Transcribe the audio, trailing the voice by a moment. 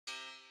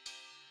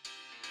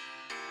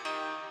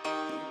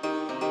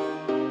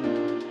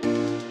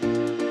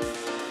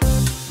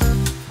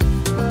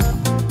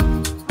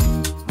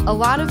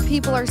A lot of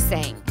people are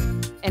saying,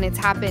 and it's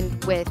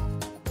happened with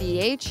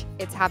BH,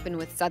 it's happened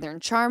with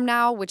Southern Charm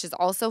now, which is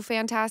also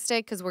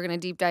fantastic because we're going to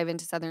deep dive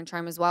into Southern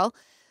Charm as well.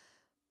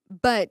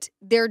 But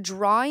they're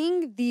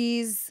drawing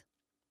these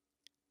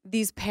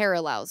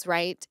parallels,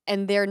 right?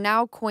 And they're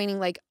now coining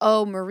like,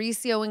 oh,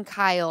 Mauricio and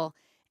Kyle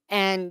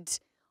and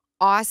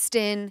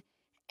Austin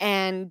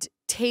and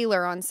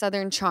Taylor on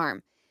Southern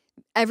Charm.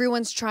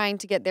 Everyone's trying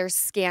to get their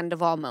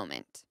Scandoval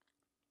moment.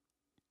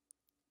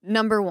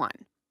 Number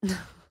one.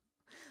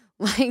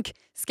 Like,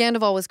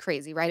 Scandoval was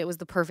crazy, right? It was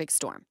the perfect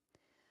storm.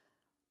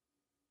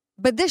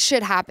 But this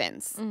shit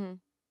happens. Mm-hmm.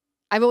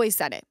 I've always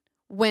said it.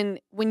 When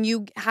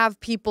you have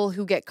people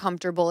who get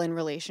comfortable in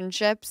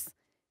relationships,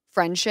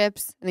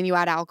 friendships, and then you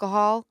add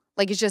alcohol,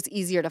 like, it's just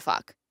easier to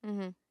fuck.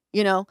 Mm-hmm.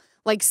 You know?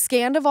 Like,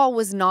 Scandoval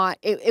was not,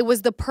 it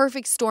was the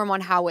perfect storm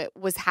on how it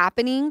was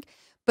happening,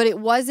 but it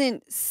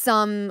wasn't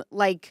some,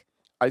 like,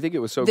 I think it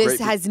was so this great.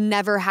 This has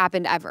never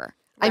happened ever.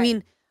 Right. I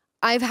mean,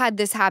 I've had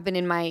this happen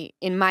in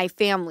my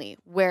family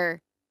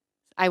where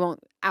I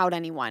won't out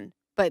anyone,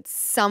 but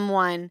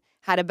someone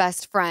had a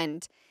best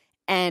friend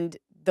and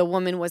the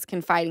woman was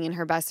confiding in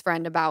her best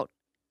friend about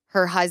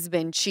her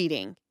husband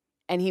cheating,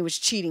 and he was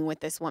cheating with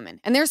this woman.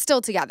 And they're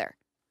still together.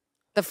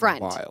 The friend.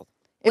 Wild.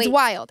 It's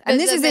wild. And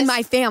this is in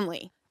my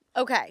family.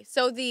 Okay.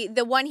 So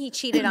the one he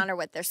cheated on her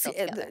with, they're still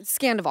together.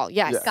 Scandoval,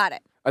 yes. Yeah. Got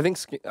it. I think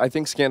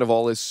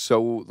Scandoval is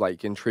so,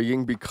 like,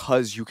 intriguing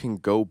because you can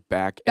go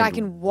back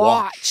and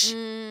watch.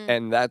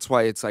 And that's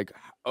why it's like,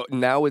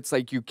 now it's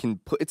like you can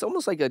put, it's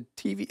almost like a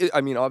TV,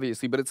 I mean,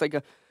 obviously, but it's like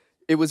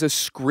it was a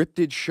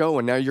scripted show,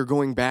 and now you're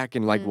going back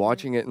and, like,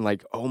 watching it and,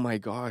 like, oh my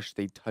gosh,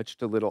 they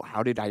touched a little,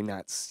 how did I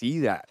not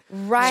see that?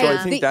 Right. So I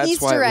think that's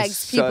Easter why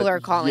eggs, people are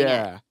calling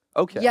it.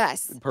 Okay.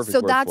 Yes. Perfect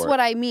so word that's for what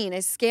it. I mean.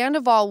 Is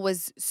Scandoval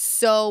was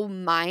so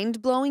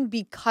mind-blowing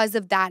because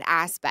of that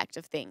aspect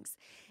of things.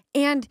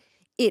 And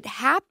it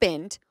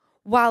happened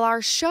while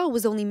our show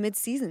was only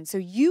mid-season. So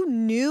you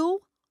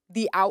knew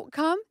the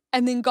outcome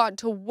and then got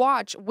to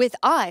watch with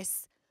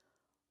us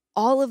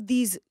all of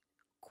these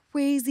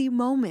crazy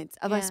moments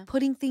of us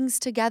putting things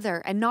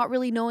together and not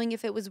really knowing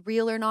if it was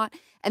real or not,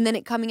 and then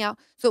it coming out.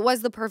 So it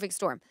was the perfect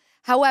storm.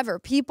 However,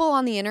 people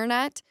on the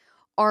internet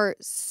are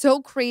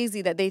so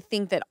crazy that they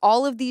think that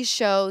all of these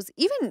shows,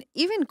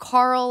 even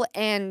Carl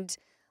and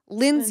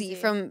Lindsay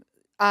from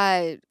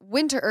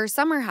Winter or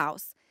Summer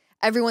House,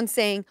 everyone's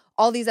saying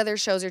all these other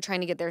shows are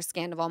trying to get their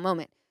Scandoval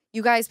moment.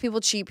 You guys,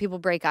 people cheat, people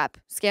break up.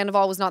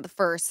 Scandoval was not the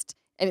first,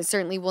 and it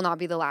certainly will not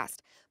be the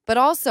last. But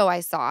also I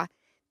saw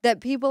that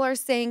people are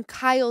saying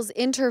Kyle's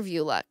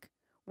interview look,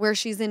 where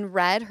she's in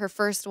red, her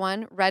first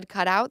one, red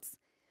cutouts,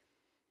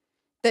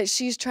 that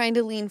she's trying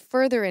to lean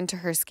further into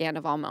her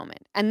Scandoval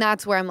moment. And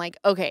that's where I'm like,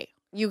 okay,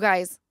 you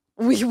guys,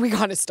 we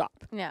got to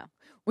stop. Yeah.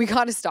 We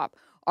got to stop.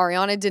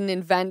 Ariana didn't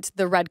invent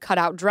the red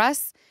cutout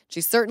dress.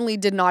 She certainly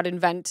did not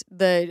invent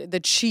the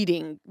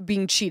cheating,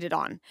 being cheated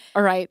on.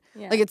 All right?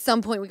 Yeah. Like, at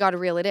some point, we got to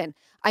reel it in.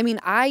 I mean,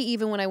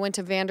 even when I went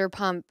to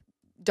Vanderpump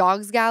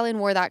Dogs Gala and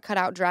wore that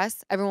cutout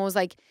dress, everyone was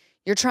like,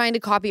 you're trying to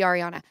copy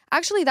Ariana.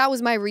 Actually, that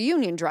was my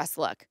reunion dress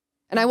look.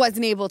 And I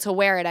wasn't able to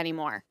wear it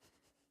anymore.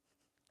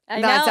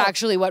 That's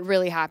actually what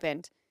really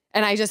happened.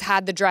 And I just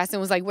had the dress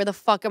and was like, where the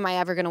fuck am I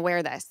ever going to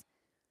wear this?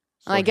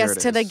 So I guess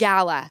to the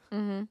gala.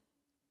 Mm-hmm.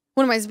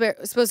 When am I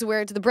supposed to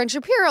wear it to the Brent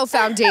Shapiro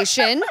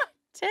Foundation?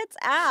 Tits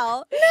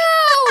out.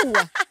 No!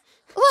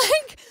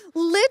 Like,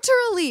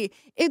 literally,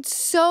 it's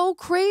so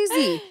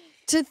crazy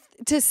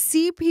to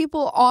see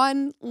people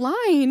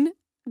online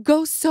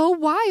go so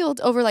wild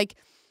over, like,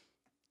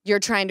 you're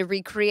trying to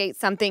recreate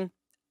something.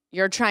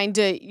 You're trying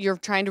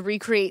to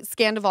recreate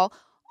Scandoval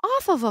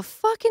off of a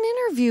fucking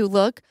interview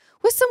look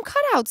with some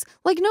cutouts.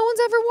 Like, no one's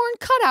ever worn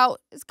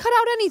cutout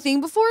anything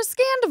before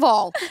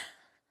Scandoval.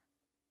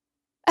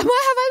 Have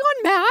I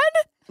gone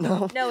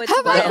mad? No. It's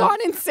Have I gone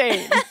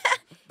insane?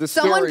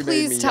 Someone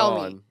please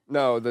tell me.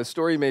 No, the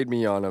story made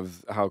me yawn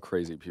of how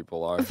crazy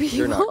people are.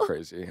 You're not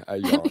crazy. I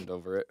yawned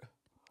over it.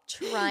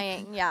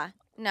 Trying, yeah.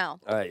 No.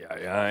 No.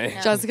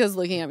 Jessica's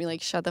looking at me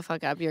like, shut the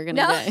fuck up. You're going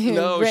to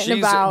get written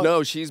about.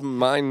 No, she's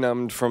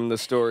mind-numbed from the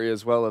story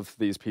as well of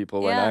these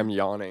people, and I'm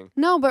yawning.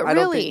 No, but I really.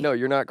 don't think, no,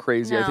 you're not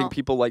crazy. No. I think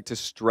people like to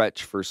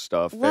stretch for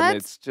stuff, What's and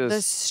it's just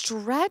the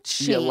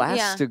stretching? the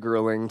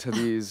elastigirling to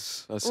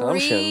these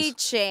assumptions.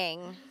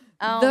 Reaching.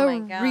 Oh, the my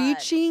God.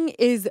 reaching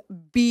is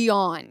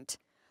beyond.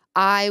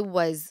 I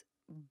was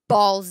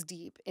balls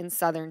deep in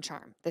Southern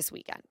Charm this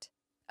weekend.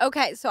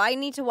 Okay, so I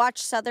need to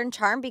watch Southern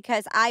Charm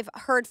because I've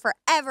heard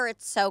forever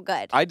it's so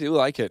good. I do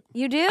like it.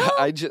 You do?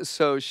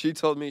 So she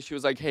told me, she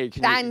was like, hey,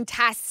 can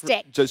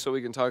Fantastic. you, just so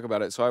we can talk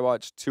about it. So I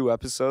watched 2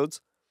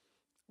 episodes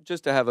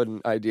just to have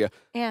an idea.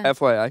 Yeah.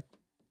 FYI,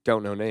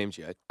 don't know names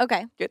yet.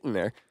 Okay. Getting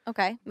there.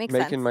 Okay, makes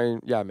making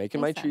sense.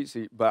 Making my cheat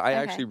sheet, but I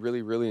actually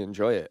really, really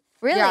enjoy it.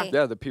 Really?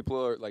 Yeah, the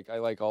people are like, I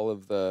like all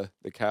of the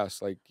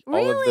cast, like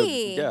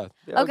really? all of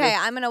the Okay,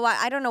 I'm gonna watch.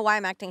 I don't know why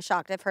I'm acting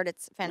shocked. I've heard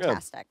it's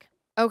fantastic.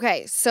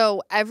 Okay,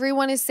 so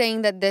everyone is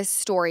saying that this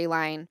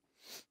storyline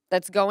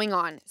that's going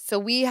on. So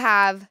we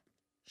have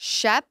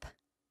Shep,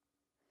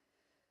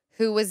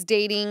 who was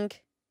dating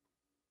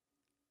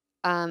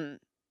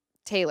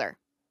Taylor.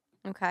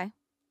 Okay.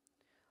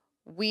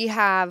 We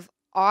have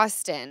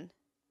Austin,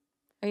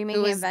 Are you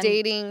who making is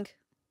dating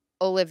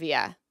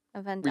Olivia.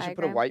 a Venn We should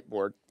put a diagram?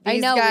 whiteboard. I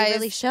These know, guys, we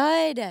really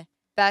should.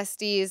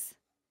 besties.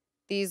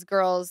 These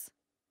girls,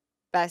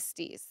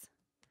 besties.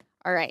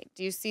 All right.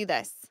 Do you see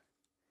this?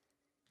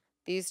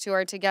 These two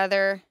are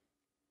together.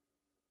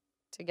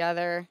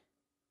 Together.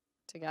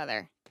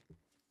 Together.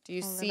 Do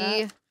you Hold it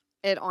see up.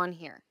 it on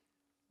here?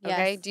 Yes.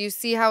 Okay. Do you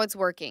see how it's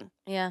working?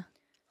 Yeah.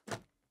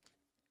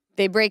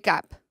 They break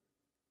up.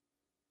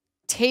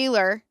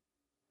 Taylor,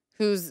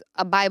 who's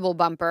a Bible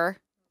bumper,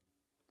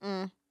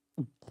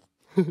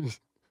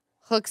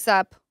 hooks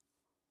up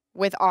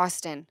with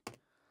Austin,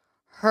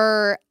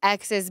 her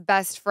ex's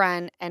best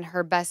friend and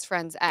her best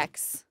friend's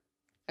ex.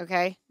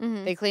 Okay?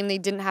 Mm-hmm. They claim they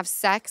didn't have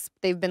sex.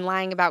 They've been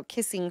lying about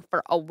kissing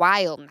for a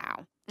while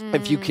now.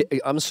 If you,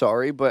 I'm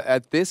sorry, but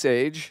at this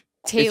age,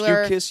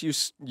 Taylor, if you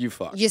kiss, you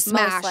fuck. you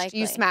smashed. likely.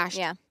 You smashed.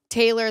 Yeah.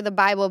 Taylor, the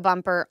Bible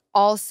bumper,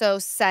 also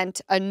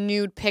sent a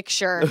nude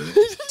picture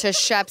to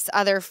Shep's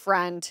other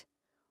friend,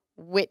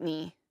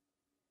 Whitney,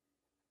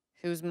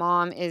 whose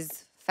mom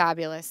is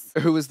fabulous.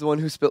 Who was the one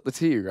who spilt the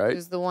tea, right?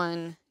 Who's the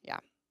one, yeah.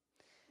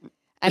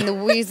 And the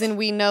reason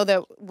we know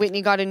that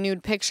Whitney got a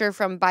nude picture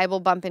from Bible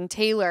Bumpin'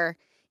 Taylor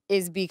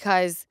is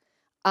because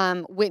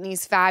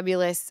Whitney's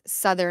fabulous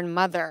Southern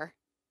mother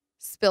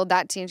spilled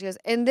that tea. And she goes,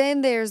 and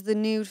then there's the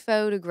nude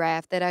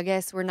photograph that I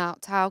guess we're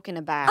not talking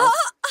about.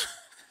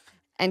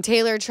 And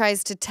Taylor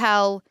tries to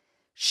tell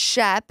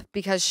Shep,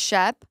 because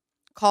Shep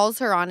calls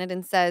her on it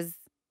and says,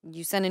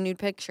 you sent a nude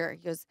picture.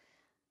 She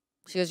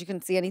goes, you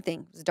couldn't see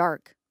anything. It was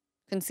dark.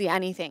 Couldn't see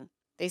anything.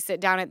 They sit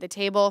down at the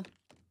table.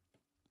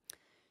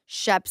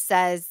 Shep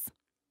says,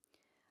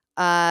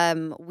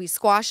 we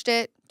squashed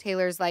it.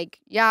 Taylor's like,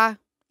 yeah,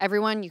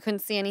 everyone, you couldn't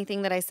see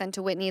anything that I sent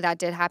to Whitney. That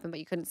did happen, but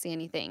you couldn't see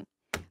anything.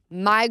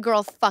 My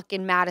girl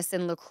fucking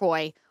Madison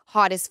LaCroix,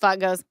 hot as fuck,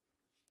 goes,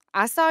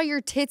 I saw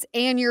your tits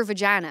and your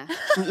vagina.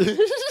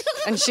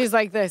 And she's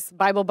like this.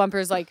 Bible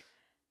Bumper's like,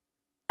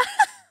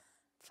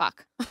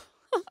 fuck.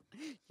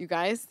 You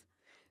guys,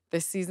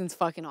 this season's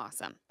fucking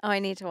awesome. Oh, I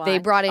need to watch. They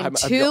brought in I'm 2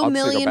 still go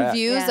million back.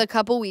 views Yeah. a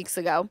couple weeks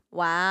ago.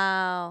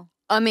 Wow.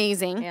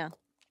 Amazing. Yeah.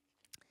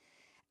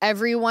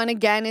 Everyone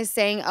again is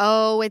saying,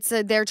 oh,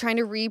 they're trying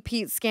to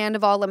repeat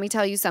Scandoval. Let me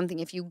tell you something.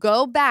 If you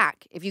go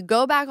back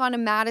onto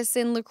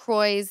Madison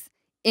LaCroix's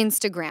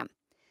Instagram,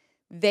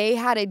 they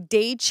had a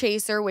Day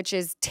Chaser, which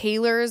is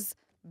Taylor's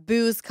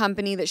booze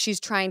company that she's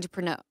trying to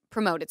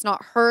promote. It's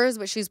not hers,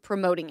 but she's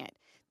promoting it.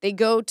 They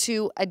go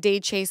to a Day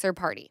Chaser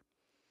party.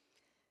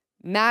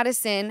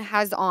 Madison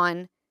has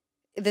on,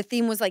 the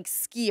theme was like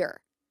skier.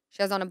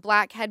 She has on a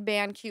black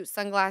headband, cute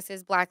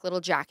sunglasses, black little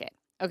jacket.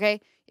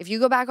 Okay? If you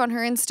go back on her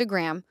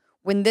Instagram,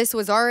 when this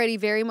was already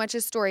very much a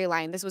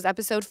storyline, this was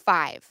episode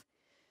 5.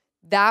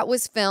 That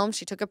was filmed.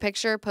 She took a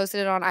picture,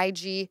 posted it on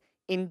IG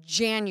in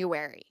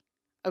January.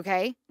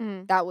 Okay?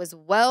 Mm-hmm. That was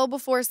well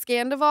before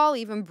Scandoval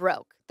even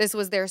broke. This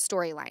was their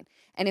storyline.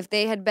 And if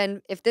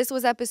this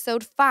was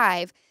episode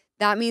 5,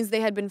 that means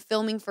they had been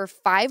filming for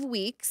 5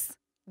 weeks,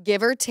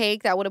 give or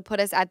take. That would have put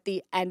us at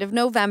the end of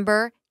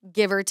November,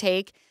 give or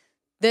take.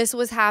 This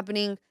was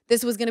happening.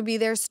 This was going to be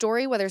their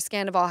story, whether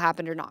Scandoval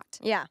happened or not.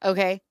 Yeah.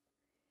 Okay?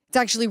 It's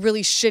actually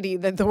really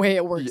shitty that the way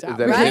it works out.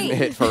 That Right. didn't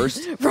hit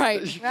first.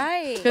 Right.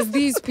 Right. Because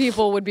these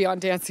people would be on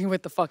Dancing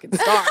with the fucking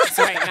Stars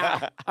right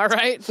now. All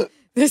right?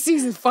 This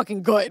season's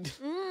fucking good.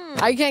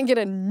 I can't get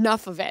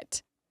enough of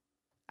it.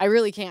 I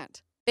really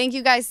can't. Thank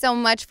you guys so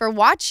much for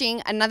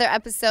watching another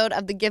episode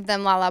of the Give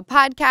Them Lala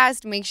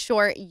podcast. Make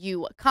sure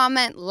you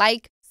comment,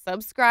 like,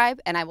 subscribe,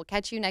 and I will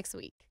catch you next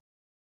week.